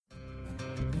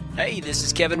Hey, this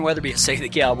is Kevin Weatherby at Say the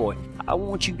Cowboy. I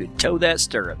want you to toe that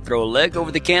stirrup, throw a leg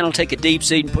over the cantle, take a deep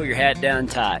seat, and put your hat down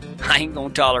tight. I ain't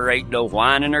gonna tolerate no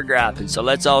whining or griping, so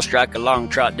let's all strike a long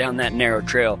trot down that narrow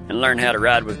trail and learn how to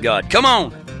ride with God. Come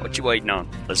on! What you waiting on?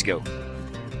 Let's go.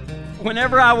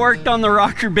 Whenever I worked on the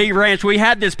Rocker Bee Ranch, we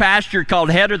had this pasture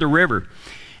called Head of the River.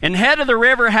 And Head of the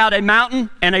River had a mountain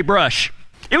and a brush.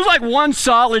 It was like one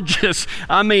solid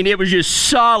it was just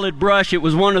solid brush. It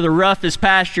was one of the roughest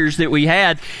pastures that we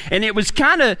had. And it was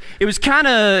kind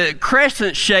of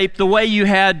crescent shaped the way you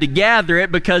had to gather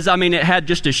it because, it had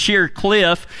just a sheer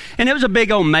cliff. And it was a big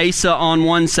old mesa on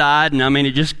one side. And,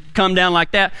 it just come down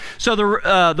like that. So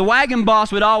the wagon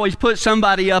boss would always put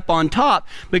somebody up on top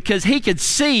because he could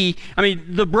see,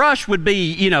 the brush would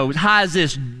be, as high as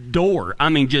this door.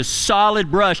 Just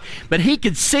solid brush. But he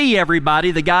could see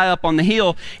everybody, the guy up on the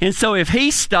hill. And so if he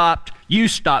stopped, you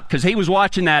stopped because he was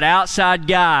watching that outside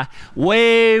guy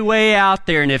way, way out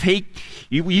there. And if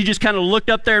you just kind of looked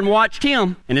up there and watched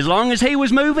him. And as long as he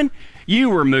was moving, you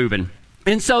were moving.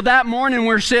 And so that morning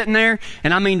we're sitting there,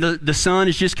 and the sun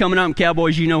is just coming up, and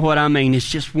cowboys, you know what I mean. It's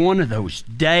just one of those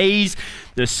days.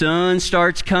 The sun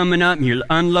starts coming up, and you're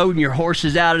unloading your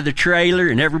horses out of the trailer,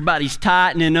 and everybody's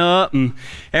tightening up and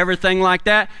everything like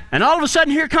that. And all of a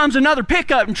sudden, here comes another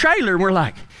pickup and trailer, and we're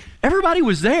like, everybody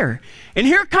was there. And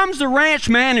here comes the ranch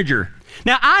manager.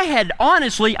 Now, I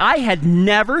had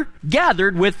never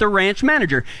gathered with the ranch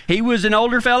manager. He was an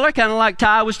older fella, kind of like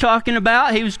Ty was talking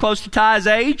about. He was close to Ty's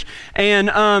age.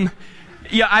 And,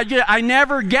 I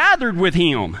never gathered with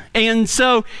him. And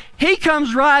so he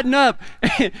comes riding up,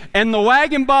 and the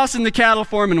wagon boss and the cattle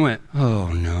foreman went, oh,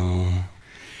 no.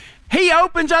 He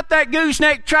opens up that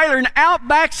gooseneck trailer, and out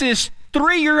backs this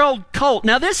 3-year-old colt.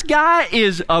 Now, this guy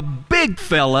is a big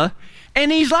fella. And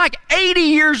he's like 80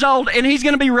 years old, and he's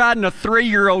going to be riding a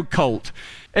 3-year-old colt.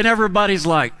 And everybody's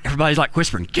like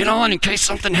whispering, get on in case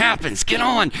something happens, get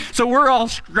on. So we're all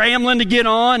scrambling to get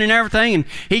on and everything. And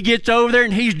he gets over there,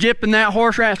 and he's jipping that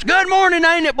horse around. Good morning,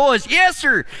 ain't it, boys? Yes,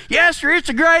 sir. Yes, sir. It's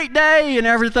a great day and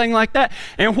everything like that.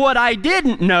 And what I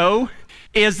didn't know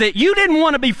is that you didn't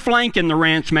want to be flanking the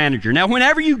ranch manager. Now,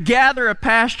 whenever you gather a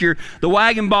pasture, the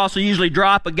wagon boss will usually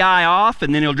drop a guy off,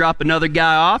 and then he'll drop another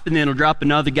guy off, and then he'll drop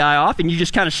another guy off, and you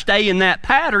just kind of stay in that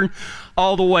pattern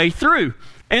all the way through.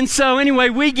 And so anyway,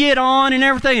 we get on and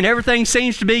everything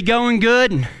seems to be going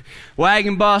good, and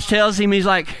wagon boss tells him, he's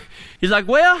like,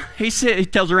 well, he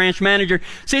tells the ranch manager,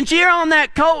 since you're on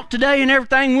that colt today and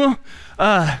everything,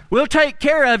 we'll take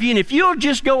care of you, and if you'll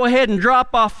just go ahead and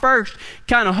drop off first,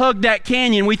 kind of hug that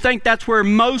canyon, we think that's where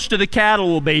most of the cattle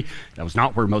will be. That was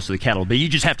not where most of the cattle will be. You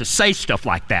just have to say stuff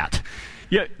like that.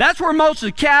 Yeah, that's where most of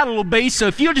the cattle will be, so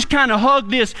if you'll just kind of hug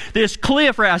this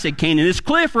cliff, I said canyon, this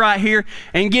cliff right here,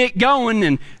 and get going,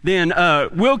 and then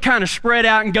we'll kind of spread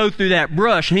out and go through that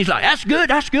brush. And he's like,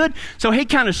 that's good. So he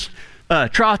kind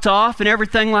of trots off and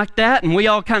everything like that, and we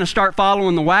all kind of start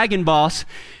following the wagon boss.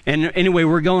 And anyway,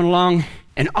 we're going along,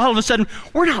 and all of a sudden,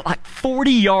 we're not like 40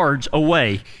 yards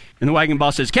away. And the wagon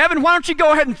boss says, Kevin, why don't you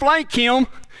go ahead and flank him?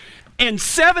 And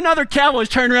 7 other cowboys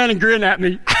turn around and grin at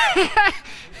me.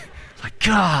 Like,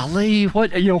 golly,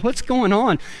 what's going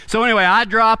on? So anyway, I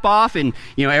drop off, and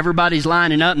everybody's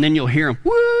lining up, and then you'll hear them,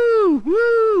 woo,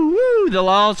 woo, woo, the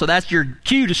law. So that's your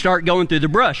cue to start going through the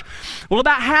brush. Well,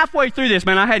 about halfway through this,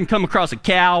 man, I hadn't come across a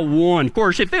cow one. Of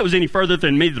course, if it was any further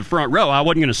than me to the front row, I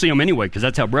wasn't going to see them anyway, because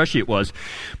that's how brushy it was.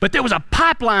 But there was a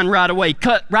pipeline right away,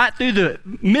 cut right through the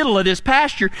middle of this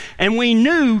pasture, and we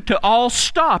knew to all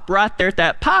stop right there at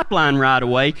that pipeline right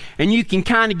away, and you can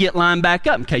kind of get lined back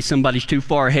up in case somebody's too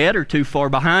far ahead or too far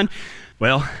behind.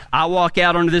 Well, I walk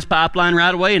out onto this pipeline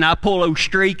right away, and I pull a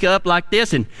streak up like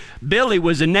this, and Billy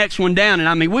was the next one down,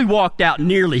 and we walked out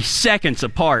nearly seconds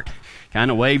apart.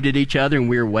 Kind of waved at each other, and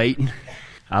we were waiting.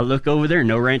 I look over there,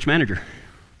 no ranch manager.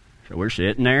 So we're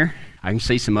sitting there. I can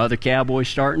see some other cowboys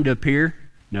starting to appear.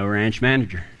 No ranch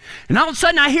manager. And all of a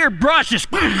sudden, I hear brush just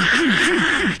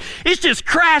it's just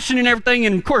crashing and everything,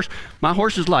 and of course, my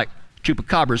horse is like,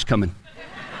 Chupacabra's coming.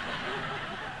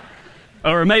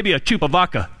 Or maybe a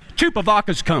Chupavaca.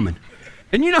 Chupavaca's coming.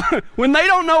 And when they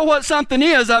don't know what something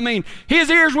is, his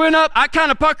ears went up. I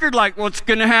kind of puckered like, what's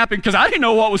going to happen? Because I didn't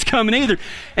know what was coming either.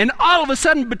 And all of a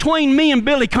sudden, between me and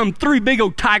Billy come 3 big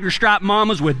old tiger stripe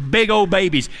mamas with big old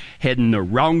babies heading the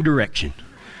wrong direction.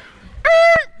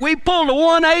 We pulled a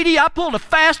 180. I pulled a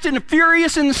Fast and a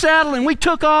Furious in the saddle, and we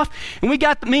took off. And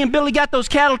me and Billy got those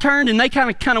cattle turned, and they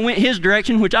kind of went his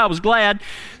direction, which I was glad.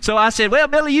 So I said, well,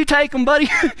 Billy, you take them, buddy.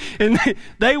 And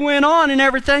they went on and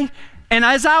everything. And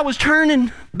as I was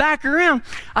turning back around,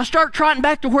 I start trotting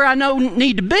back to where I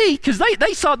need to be, because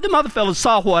them other fellas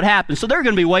saw what happened, so they're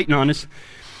going to be waiting on us.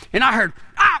 And I heard,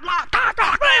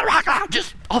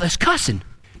 just all this cussing.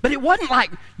 But it wasn't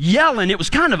like yelling. It was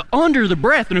kind of under the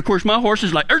breath. And, of course, my horse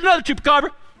is like, there's another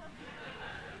chupacabra.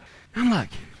 I'm like,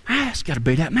 that's got to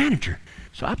be that manager.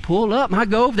 So I pull up and I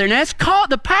go over there. And that's called,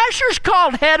 the pasture's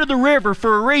called Head of the River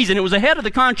for a reason. It was the head of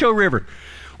the Concho River.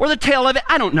 Or the tail of it,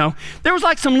 I don't know. There was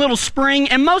like some little spring,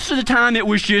 and most of the time it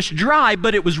was just dry,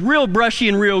 but it was real brushy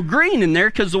and real green in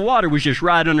there because the water was just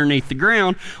right underneath the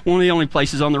ground. One of the only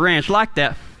places on the ranch like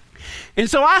that. And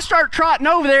so I start trotting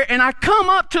over there, and I come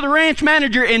up to the ranch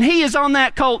manager, and he is on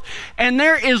that colt, and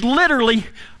there is literally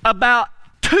about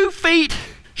 2 feet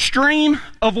stream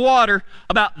of water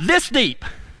about this deep,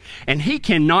 and he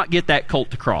cannot get that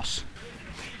colt to cross.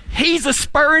 He's a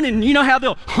spurring, and you know how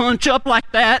they'll hunch up like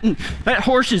that, and that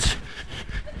horse is,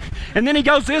 and then he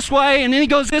goes this way, and then he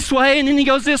goes this way, and then he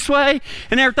goes this way,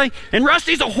 and everything. And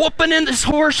Rusty's a whooping in this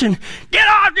horse, and get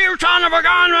off, you son of a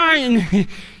gun! And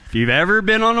if you've ever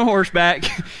been on a horseback,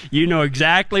 you know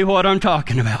exactly what I'm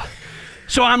talking about.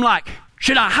 So I'm like,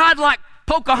 should I hide like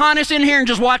Pocahontas in here and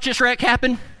just watch this wreck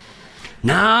happen?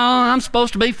 No, I'm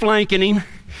supposed to be flanking him.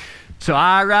 So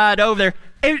I ride over there.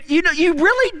 And, you know, you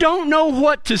really don't know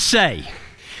what to say.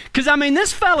 Because, I mean,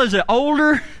 this fella's an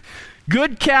older,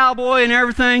 good cowboy and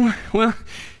everything. Well,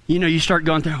 you know, you start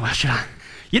going through, well, should I?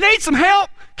 You need some help?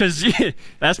 Because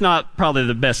that's not probably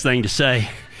the best thing to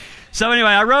say. So anyway,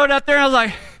 I rode up there and I was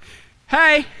like,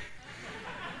 hey,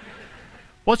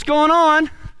 what's going on?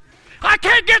 I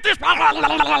can't get this.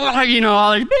 You know,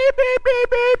 all these beep, beep,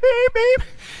 beep, beep, beep, beep.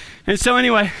 And so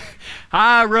anyway,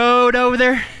 I rode over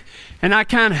there and I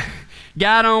kind of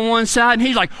got on one side, and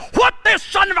he's like, what this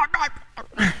son of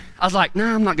a... I was like, no,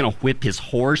 I'm not going to whip his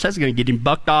horse. That's going to get him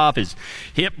bucked off. His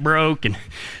hip broke. And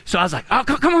so I was like, oh,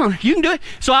 come on, you can do it.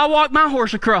 So I walked my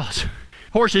horse across.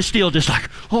 Horse is still just like,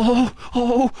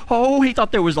 oh. He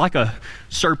thought there was like a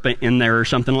serpent in there or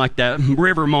something like that,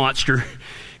 river monster.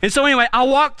 And so anyway, I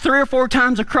walked 3 or 4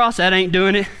 times across. That ain't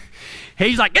doing it.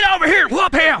 He's like, get over here and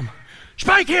whoop him.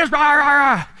 Spank his...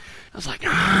 I was like,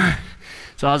 ah.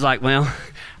 So I was like, well...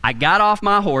 I got off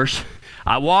my horse,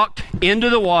 I walked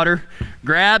into the water,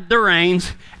 grabbed the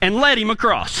reins, and led him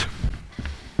across.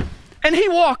 And he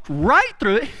walked right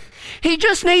through it. He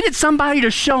just needed somebody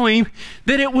to show him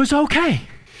that it was okay.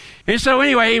 And so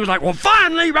anyway, he was like, well,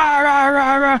 finally,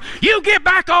 you get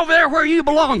back over there where you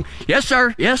belong. Yes,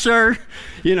 sir. Yes, sir.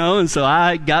 You know, and so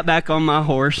I got back on my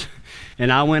horse,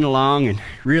 and I went along, and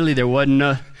really there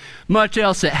wasn't much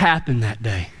else that happened that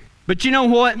day. But you know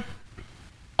what?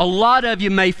 A lot of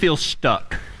you may feel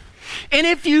stuck. And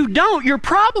if you don't, you're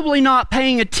probably not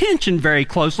paying attention very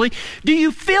closely. Do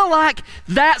you feel like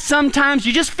that sometimes?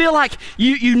 You just feel like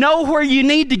you know where you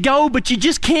need to go, but you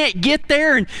just can't get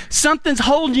there, and something's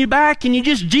holding you back, and you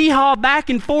just jee-haw back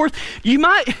and forth. You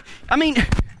might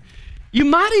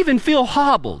even feel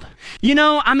hobbled. You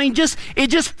know, I mean, it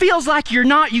just feels like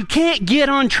you can't get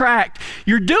on track.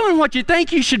 You're doing what you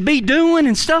think you should be doing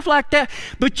and stuff like that,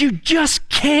 but you just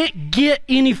can't get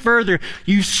any further.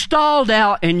 You stalled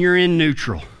out and you're in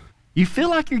neutral. You feel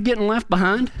like you're getting left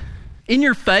behind in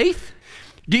your faith?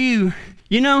 You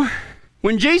know,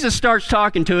 when Jesus starts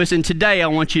talking to us, and today I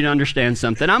want you to understand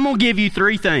something. I'm going to give you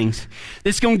 3 things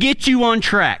that's going to get you on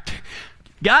track.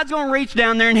 God's going to reach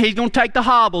down there and he's going to take the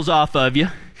hobbles off of you.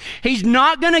 He's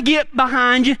not going to get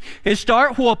behind you and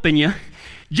start whooping you.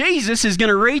 Jesus is going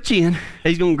to reach in.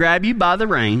 He's going to grab you by the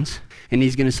reins, and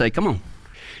he's going to say, come on.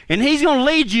 And he's going to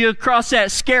lead you across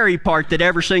that scary part that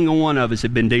every single one of us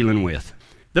have been dealing with.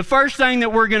 The first thing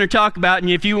that we're going to talk about, and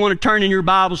if you want to turn in your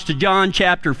Bibles to John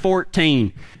chapter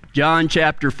 14. John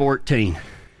chapter 14.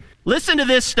 Listen to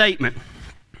this statement.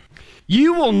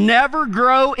 You will never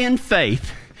grow in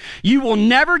faith. You will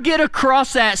never get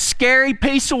across that scary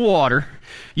piece of water.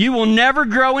 You will never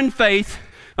grow in faith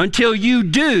until you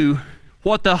do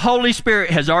what the Holy Spirit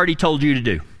has already told you to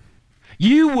do.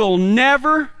 You will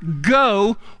never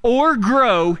go or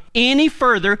grow any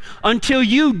further until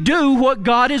you do what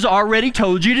God has already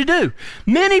told you to do.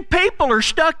 Many people are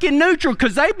stuck in neutral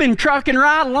because they've been trucking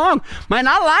right along. Man,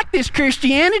 I like this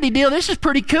Christianity deal. This is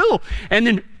pretty cool. And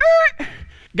then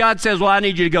God says, well, I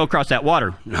need you to go across that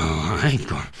water. No, I ain't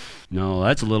going. No,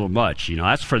 that's a little much. You know,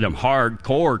 that's for them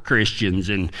hardcore Christians.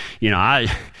 And,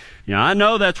 I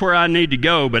know that's where I need to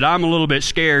go, but I'm a little bit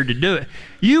scared to do it.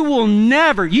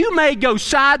 You may go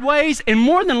sideways, and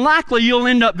more than likely you'll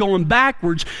end up going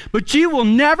backwards, but you will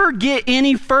never get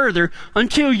any further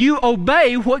until you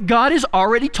obey what God has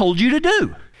already told you to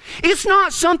do. It's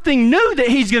not something new that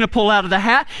he's going to pull out of the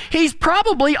hat.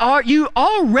 You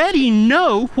already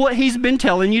know what he's been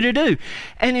telling you to do.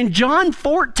 And in John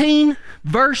 14,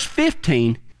 verse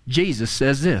 15, Jesus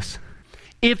says this,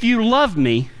 if you love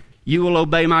me, you will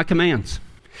obey my commands.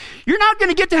 You're not going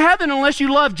to get to heaven unless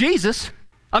you love Jesus.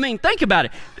 I mean, think about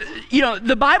it.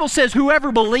 The Bible says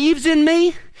whoever believes in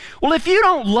me. Well, if you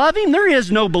don't love him, there is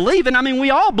no believing. I mean, we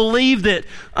all believe that,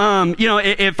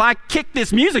 if I kick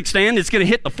this music stand, it's going to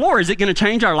hit the floor. Is it going to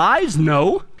change our lives?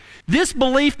 No. This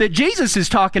belief that Jesus is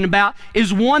talking about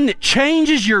is one that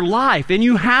changes your life, and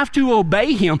you have to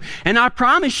obey him. And I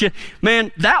promise you,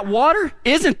 man, that water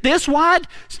isn't this wide.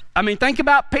 I mean, think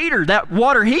about Peter, that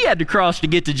water he had to cross to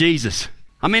get to Jesus.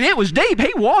 I mean, it was deep.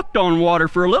 He walked on water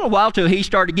for a little while till he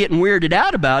started getting weirded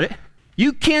out about it.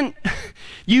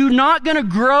 You're not going to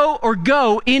grow or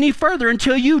go any further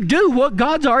until you do what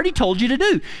God's already told you to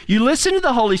do. You listen to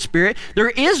the Holy Spirit. There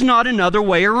is not another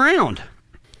way around.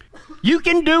 You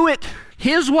can do it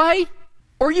his way,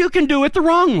 or you can do it the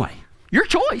wrong way. Your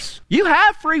choice. You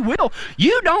have free will.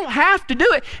 You don't have to do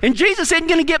it. And Jesus isn't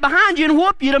going to get behind you and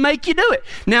whoop you to make you do it.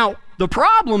 Now, the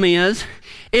problem is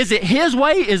that his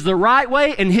way is the right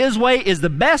way and his way is the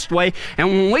best way. And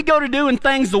when we go to doing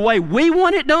things the way we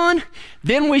want it done,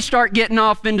 then we start getting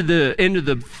off into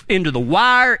the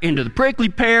wire, into the prickly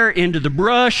pear, into the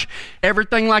brush,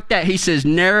 everything like that. He says,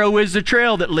 narrow is the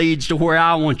trail that leads to where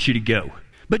I want you to go.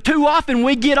 But too often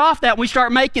we get off that, we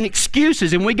start making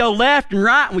excuses, and we go left and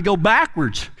right and we go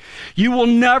backwards. You will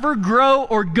never grow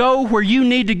or go where you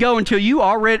need to go until you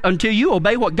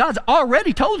obey what God's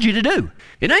already told you to do.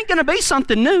 It ain't going to be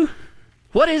something new.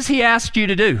 What has he asked you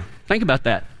to do? Think about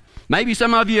that. Maybe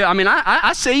some of you,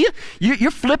 I see you.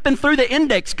 You're flipping through the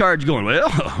index cards going,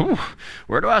 well,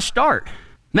 where do I start?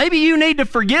 Maybe you need to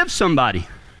forgive somebody.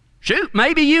 Shoot,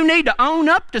 maybe you need to own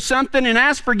up to something and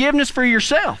ask forgiveness for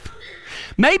yourself.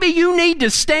 Maybe you need to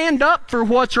stand up for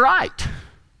what's right.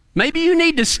 Maybe you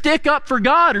need to stick up for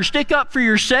God or stick up for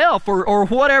yourself or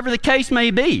whatever the case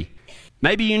may be.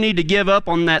 Maybe you need to give up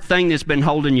on that thing that's been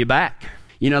holding you back.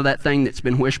 You know, that thing that's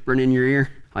been whispering in your ear?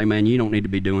 Hey man, you don't need to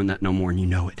be doing that no more, and you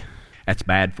know it. That's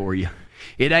bad for you.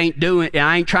 I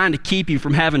ain't trying to keep you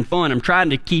from having fun. I'm trying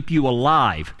to keep you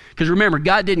alive. Because remember,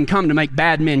 God didn't come to make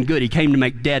bad men good. He came to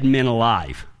make dead men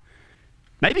alive.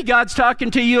 Maybe God's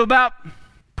talking to you about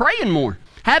praying more,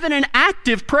 having an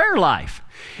active prayer life.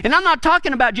 And I'm not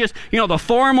talking about just, the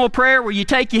formal prayer where you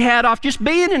take your hat off, just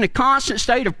being in a constant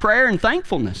state of prayer and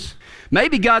thankfulness.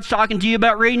 Maybe God's talking to you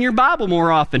about reading your Bible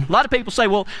more often. A lot of people say,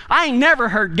 well, I ain't never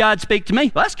heard God speak to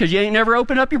me. Well, that's because you ain't never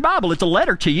opened up your Bible. It's a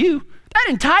letter to you. That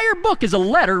entire book is a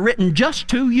letter written just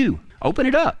to you. Open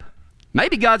it up.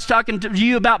 Maybe God's talking to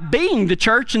you about being the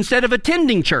church instead of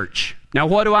attending church. Now,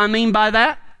 what do I mean by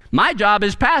that? My job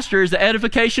as pastor is the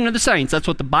edification of the saints. That's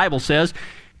what the Bible says.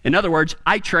 In other words,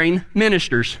 I train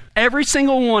ministers. Every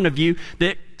single one of you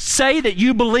that say that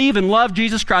you believe and love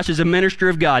Jesus Christ is a minister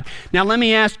of God. Now, let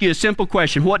me ask you a simple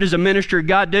question. What does a minister of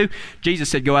God do? Jesus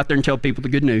said, go out there and tell people the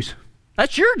good news.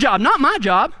 That's your job, not my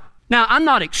job. Now, I'm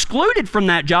not excluded from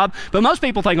that job, but most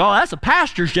people think, oh, that's a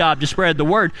pastor's job to spread the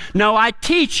word. No, I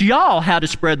teach y'all how to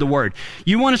spread the word.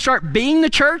 You want to start being the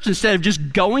church instead of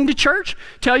just going to church?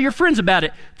 Tell your friends about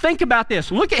it. Think about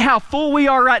this. Look at how full we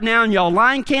are right now in y'all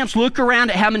line camps. Look around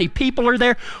at how many people are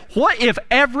there. What if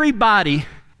everybody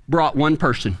brought one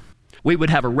person? We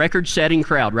would have a record-setting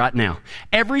crowd right now.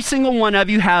 Every single one of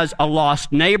you has a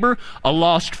lost neighbor, a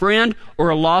lost friend, or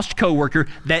a lost coworker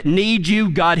that needs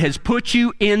you. God has put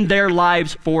you in their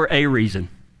lives for a reason.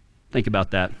 Think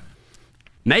about that.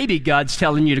 Maybe God's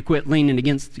telling you to quit leaning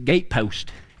against the gatepost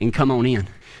and come on in.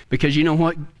 Because you know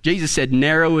what? Jesus said,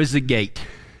 narrow is the gate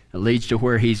that leads to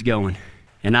where he's going.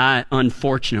 And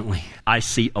unfortunately, I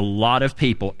see a lot of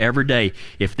people every day,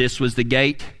 if this was the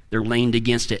gate, they're leaned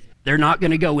against it. They're not going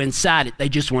to go inside it. They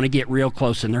just want to get real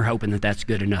close, and they're hoping that that's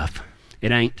good enough.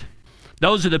 It ain't.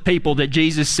 Those are the people that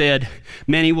Jesus said,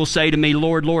 many will say to me,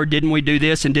 Lord, Lord, didn't we do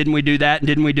this, and didn't we do that, and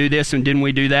didn't we do this, and didn't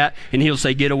we do that? And he'll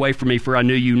say, get away from me, for I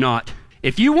knew you not.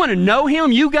 If you want to know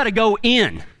him, you got to go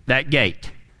in that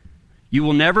gate. You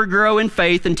will never grow in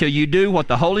faith until you do what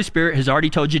the Holy Spirit has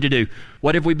already told you to do.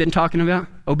 What have we been talking about?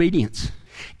 Obedience.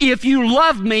 If you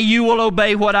love me, you will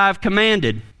obey what I've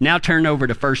commanded. Now turn over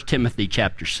to 1 Timothy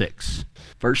chapter 6.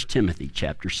 1 Timothy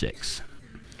chapter 6.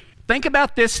 Think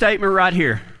about this statement right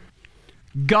here.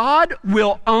 God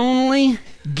will only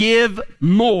give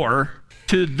more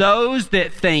to those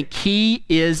that think he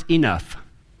is enough.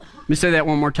 Let me say that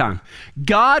one more time.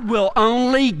 God will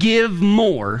only give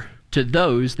more to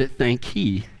those that think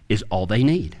he is all they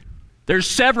need. There's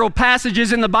several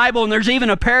passages in the Bible, and there's even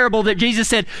a parable that Jesus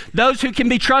said, those who can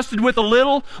be trusted with a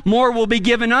little, more will be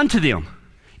given unto them.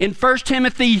 In 1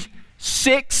 Timothy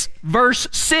 6, verse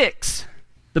 6,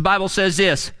 the Bible says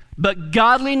this, but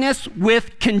godliness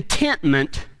with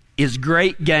contentment is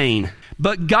great gain.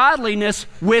 but godliness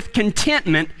with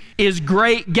contentment is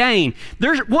great gain.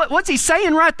 What's he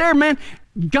saying right there, man?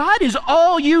 God is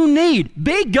all you need.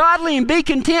 Be godly and be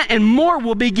content, and more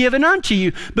will be given unto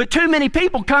you. But too many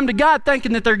people come to God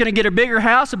thinking that they're going to get a bigger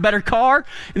house, a better car,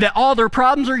 and that all their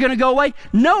problems are going to go away.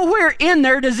 Nowhere in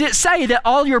there does it say that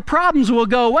all your problems will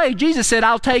go away. Jesus said,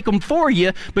 I'll take them for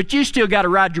you, but you still got to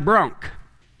ride your bronc.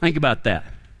 Think about that.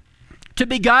 To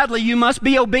be godly, you must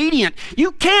be obedient.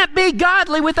 You can't be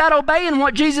godly without obeying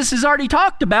what Jesus has already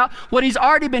talked about, what he's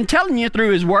already been telling you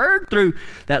through his word, through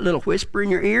that little whisper in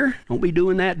your ear. Don't be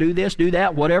doing that, do this, do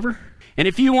that, whatever. And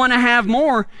if you want to have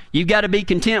more, you've got to be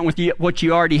content with what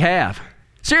you already have.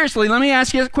 Seriously, let me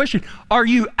ask you a question. Are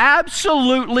you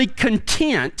absolutely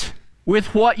content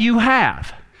with what you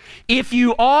have? If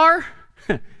you are,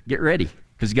 get ready.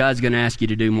 Because God's going to ask you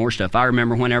to do more stuff. I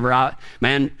remember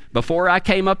before I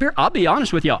came up here, I'll be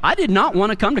honest with y'all, I did not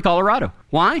want to come to Colorado.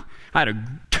 Why? I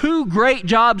had 2 great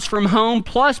jobs from home,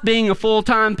 plus being a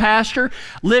full-time pastor,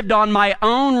 lived on my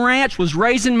own ranch, was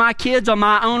raising my kids on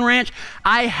my own ranch.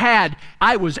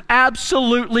 I was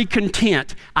absolutely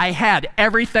content. I had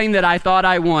everything that I thought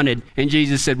I wanted. And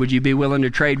Jesus said, would you be willing to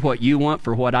trade what you want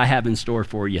for what I have in store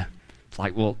for you? It's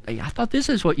like, well, hey, I thought this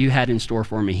is what you had in store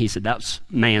for me. He said, that's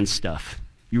man stuff.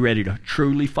 You ready to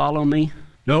truly follow me?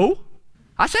 No.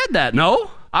 I said that.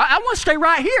 No. I want to stay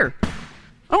right here.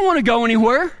 I don't want to go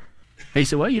anywhere. He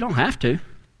said, well, you don't have to,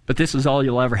 but this is all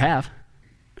you'll ever have.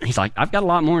 He's like, I've got a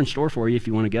lot more in store for you if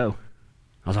you want to go.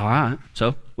 I was all right.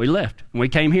 So we left and we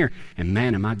came here. And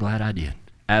man, am I glad I did.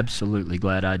 Absolutely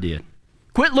glad I did.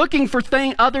 Quit looking for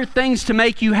other things to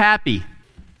make you happy.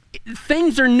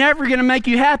 Things are never going to make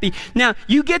you happy. Now,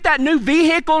 you get that new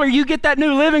vehicle or you get that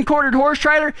new living quartered horse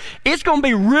trailer, it's going to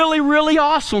be really, really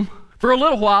awesome for a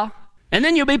little while. And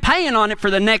then you'll be paying on it for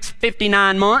the next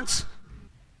 59 months.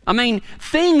 I mean,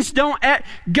 things don't...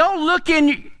 Go look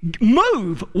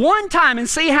move one time and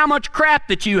see how much crap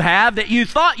that you have that you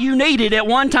thought you needed at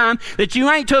one time that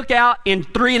you ain't took out in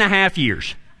 3.5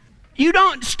 years.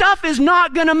 Stuff is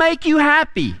not going to make you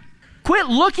happy. Quit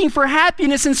looking for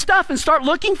happiness in stuff and start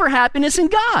looking for happiness in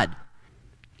God.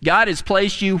 God has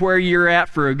placed you where you're at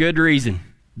for a good reason.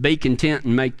 Be content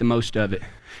and make the most of it.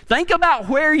 Think about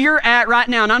where you're at right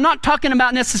now. And I'm not talking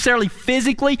about necessarily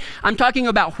physically. I'm talking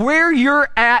about where you're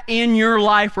at in your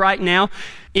life right now.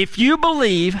 If you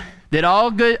believe that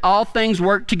all things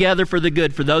work together for the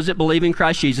good for those that believe in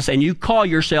Christ Jesus, and you call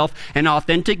yourself an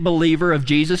authentic believer of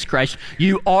Jesus Christ,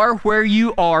 you are where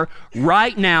you are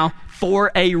right now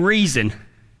for a reason.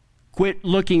 Quit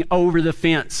looking over the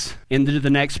fence into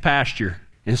the next pasture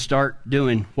and start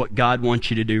doing what God wants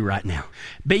you to do right now.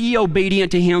 Be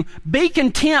obedient to Him. Be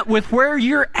content with where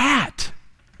you're at.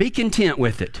 Be content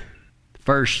with it.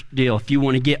 First deal, if you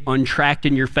want to get untracked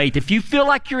in your faith, if you feel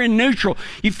like you're in neutral,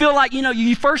 you feel like,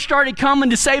 you first started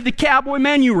coming to Save the Cowboy,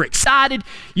 man, you were excited,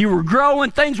 you were growing,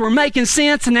 things were making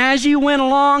sense, and as you went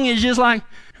along, it's just like,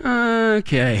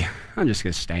 okay, I'm just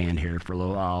going to stand here for a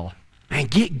little while. Man,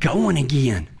 get going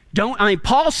again.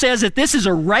 Paul says that this is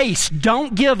a race.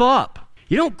 Don't give up.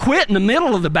 You don't quit in the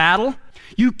middle of the battle.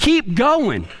 You keep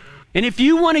going. And if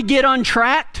you want to get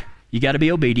untracked, you got to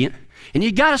be obedient. And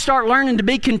you got to start learning to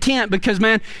be content because,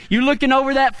 man, you're looking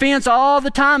over that fence all the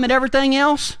time at everything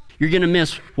else, you're going to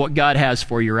miss what God has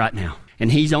for you right now.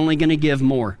 And He's only going to give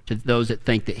more to those that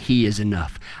think that He is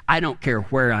enough. I don't care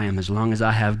where I am. As long as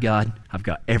I have God, I've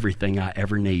got everything I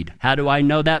ever need. How do I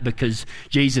know that? Because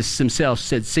Jesus Himself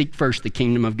said, seek first the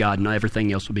kingdom of God and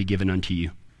everything else will be given unto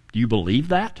you. Do you believe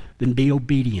that? Then be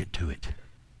obedient to it.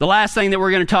 The last thing that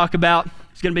we're going to talk about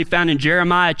is going to be found in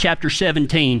Jeremiah chapter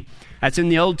 17. That's in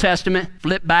the Old Testament.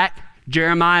 Flip back,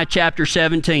 Jeremiah chapter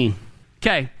 17.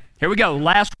 Okay, here we go.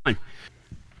 Last one.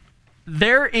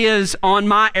 There is, on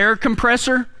my air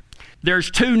compressor,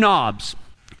 there's 2 knobs.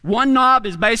 One knob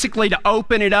is basically to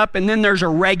open it up, and then there's a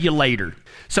regulator.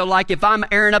 So like if I'm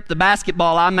airing up the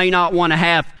basketball, I may not want to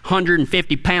have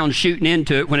 150 pounds shooting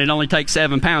into it when it only takes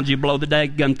 7 pounds. You blow the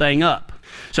daggum thing up.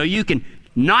 So you can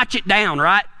notch it down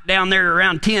right down there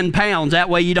around 10 pounds. That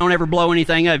way you don't ever blow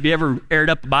anything up. Have you ever aired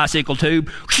up a bicycle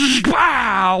tube?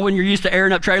 Wow! When you're used to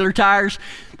airing up trailer tires.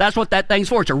 That's what that thing's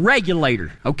for. It's a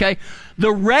regulator, okay?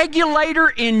 The regulator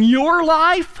in your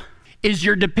life is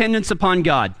your dependence upon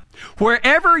God.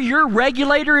 Wherever your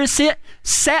regulator is set.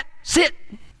 That's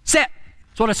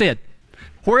what I said.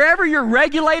 Wherever your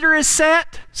regulator is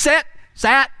sat,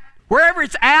 wherever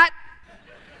it's at,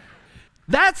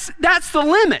 that's the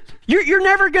limit. You're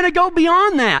never going to go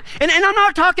beyond that. And I'm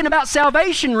not talking about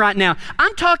salvation right now.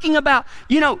 I'm talking about,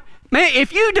 man,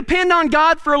 if you depend on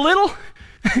God for a little,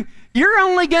 you're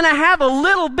only going to have a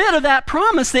little bit of that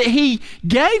promise that he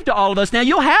gave to all of us. Now,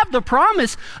 you'll have the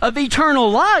promise of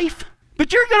eternal life,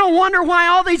 but you're going to wonder why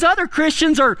all these other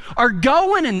Christians are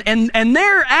going and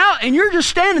they're out, and you're just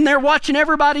standing there watching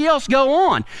everybody else go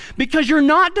on, because you're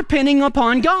not depending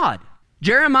upon God.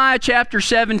 Jeremiah chapter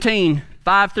 17,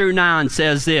 5 through 9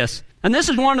 says this, and this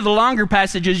is one of the longer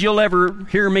passages you'll ever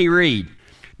hear me read.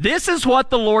 This is what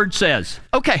the Lord says.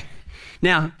 Okay.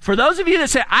 Now, for those of you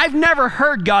that say, I've never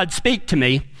heard God speak to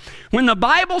me, when the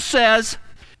Bible says,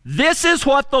 this is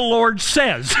what the Lord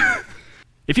says.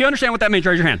 If you understand what that means,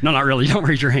 raise your hand. No, not really. Don't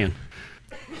raise your hand.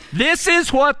 This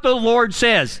is what the Lord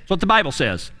says. That's what the Bible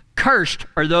says. Cursed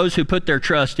are those who put their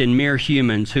trust in mere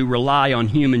humans, who rely on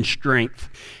human strength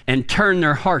and turn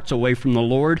their hearts away from the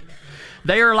Lord.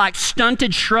 They are like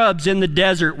stunted shrubs in the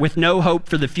desert with no hope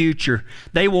for the future.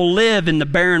 They will live in the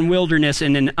barren wilderness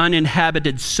in an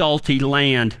uninhabited, salty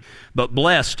land. But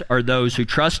blessed are those who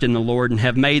trust in the Lord and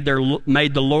have made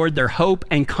the Lord their hope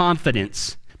and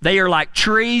confidence. They are like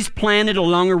trees planted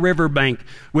along a riverbank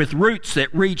with roots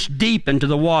that reach deep into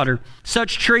the water.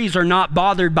 Such trees are not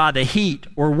bothered by the heat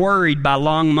or worried by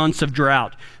long months of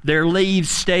drought. Their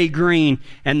leaves stay green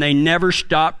and they never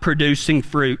stop producing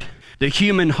fruit. The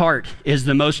human heart is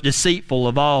the most deceitful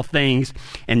of all things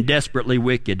and desperately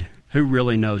wicked. Who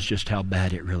really knows just how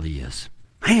bad it really is?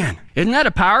 Man, isn't that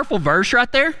a powerful verse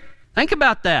right there? Think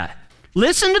about that.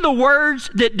 Listen to the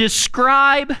words that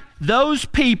describe those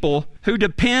people who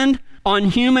depend on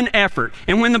human effort.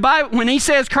 And when he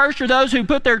says, cursed are those who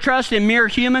put their trust in mere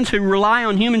humans, who rely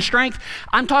on human strength,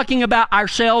 I'm talking about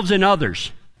ourselves and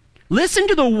others. Listen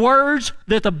to the words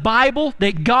that the Bible,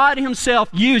 that God himself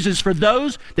uses for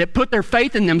those that put their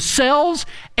faith in themselves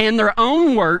and their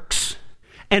own works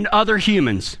and other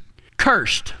humans.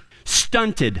 Cursed,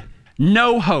 stunted,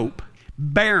 no hope,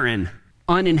 barren,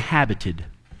 uninhabited.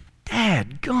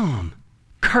 Dadgum.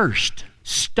 Cursed,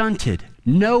 stunted,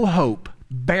 no hope,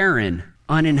 barren,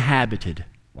 uninhabited.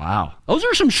 Wow. Those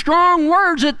are some strong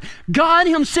words that God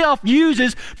himself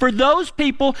uses for those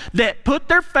people that put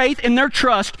their faith and their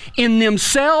trust in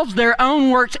themselves, their own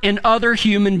works, and other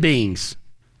human beings.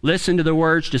 Listen to the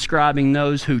words describing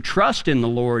those who trust in the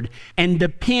Lord and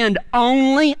depend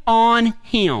only on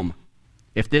him.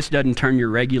 If this doesn't turn your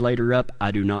regulator up,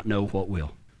 I do not know what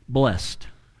will. Blessed,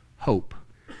 hope,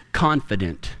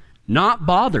 confident, not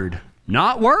bothered,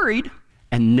 not worried,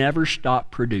 and never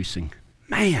stop producing.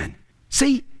 Man,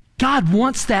 see, God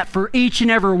wants that for each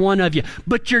and every one of you,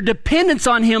 but your dependence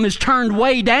on him is turned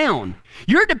way down.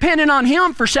 You're dependent on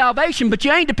him for salvation, but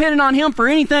you ain't dependent on him for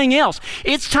anything else.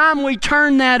 It's time we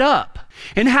turn that up.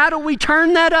 And how do we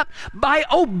turn that up? By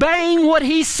obeying what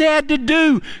he said to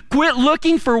do. Quit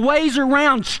looking for ways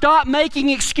around. Stop making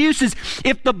excuses.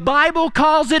 If the Bible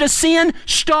calls it a sin,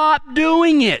 stop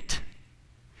doing it.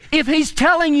 If he's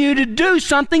telling you to do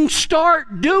something,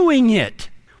 start doing it.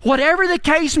 Whatever the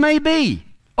case may be,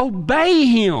 obey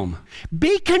him.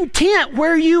 Be content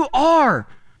where you are.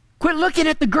 Quit looking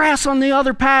at the grass on the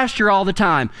other pasture all the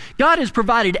time. God has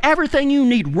provided everything you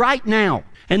need right now.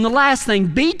 And the last thing,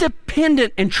 be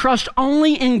dependent and trust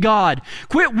only in God.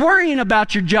 Quit worrying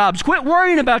about your jobs. Quit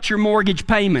worrying about your mortgage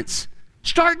payments.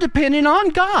 Start depending on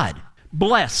God.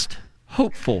 Blessed,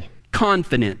 hopeful,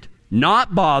 confident,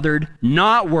 not bothered,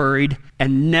 not worried,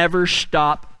 and never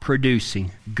stop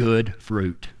producing good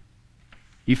fruit.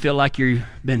 You feel like you've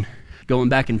been going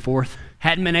back and forth,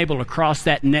 hadn't been able to cross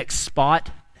that next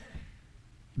spot,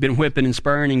 been whipping and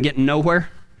spurring and getting nowhere?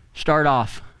 Start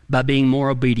off by being more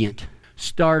obedient.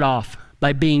 Start off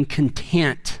by being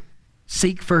content.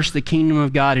 Seek first the kingdom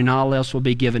of God, and all else will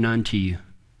be given unto you.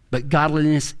 But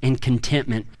godliness and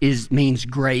contentment means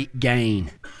great gain.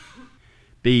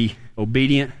 Be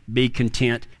obedient, be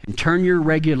content, and turn your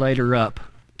regulator up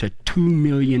to 2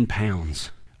 million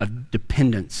pounds of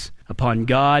dependence upon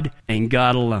God and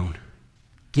God alone.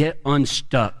 Get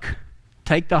unstuck.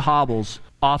 Take the hobbles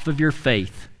off of your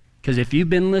faith. Because if you've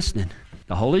been listening,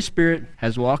 the Holy Spirit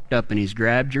has walked up and he's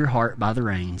grabbed your heart by the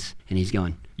reins and he's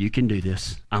going, you can do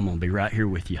this. I'm going to be right here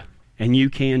with you. And you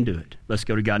can do it. Let's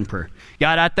go to God in prayer.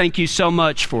 God, I thank you so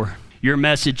much for your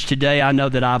message today. I know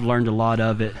that I've learned a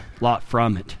lot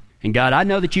from it. And God, I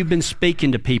know that you've been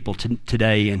speaking to people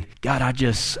today. And God, I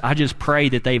just pray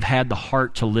that they've had the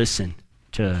heart to listen,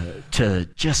 to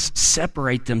just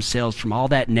separate themselves from all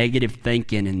that negative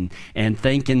thinking and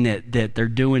thinking that they're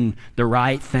doing the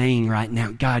right thing right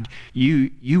now. God,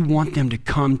 you want them to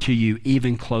come to you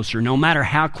even closer. No matter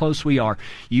how close we are,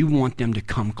 you want them to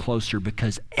come closer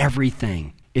because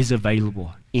everything is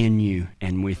available in you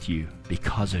and with you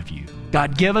because of you.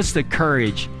 God, give us the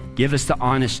courage, give us the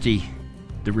honesty,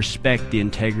 the respect, the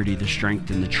integrity, the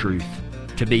strength, and the truth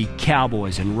to be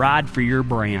cowboys and ride for your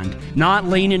brand, not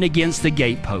leaning against the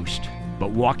gatepost,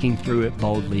 but walking through it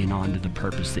boldly and on to the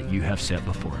purpose that you have set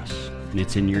before us. And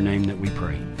it's in your name that we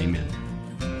pray. Amen.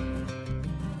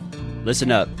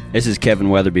 Listen up. This is Kevin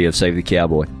Weatherby of Save the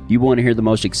Cowboy. You want to hear the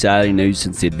most exciting news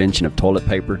since the invention of toilet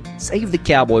paper? Save the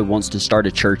Cowboy wants to start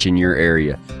a church in your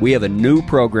area. We have a new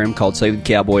program called Save the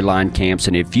Cowboy Line Camps,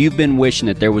 and if you've been wishing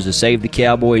that there was a Save the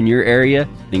Cowboy in your area,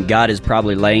 then God is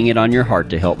probably laying it on your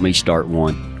heart to help me start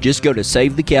one. Just go to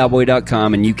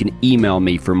SaveTheCowboy.com and you can email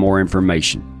me for more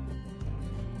information.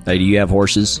 Hey, do you have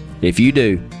horses? If you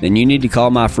do, then you need to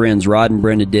call my friends Rod and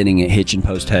Brenda Denning at Hitch and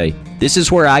Post Hay. This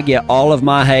is where I get all of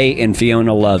my hay, and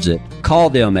Fiona loves it.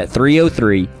 Call them at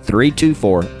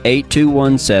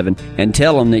 303-324-8217 and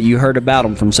tell them that you heard about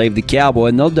them from Save the Cowboy,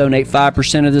 and they'll donate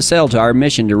 5% of the sale to our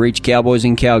mission to reach cowboys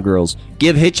and cowgirls.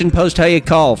 Give Hitch and Post Hay a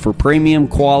call for premium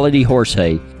quality horse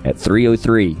hay at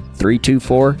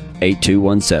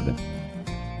 303-324-8217.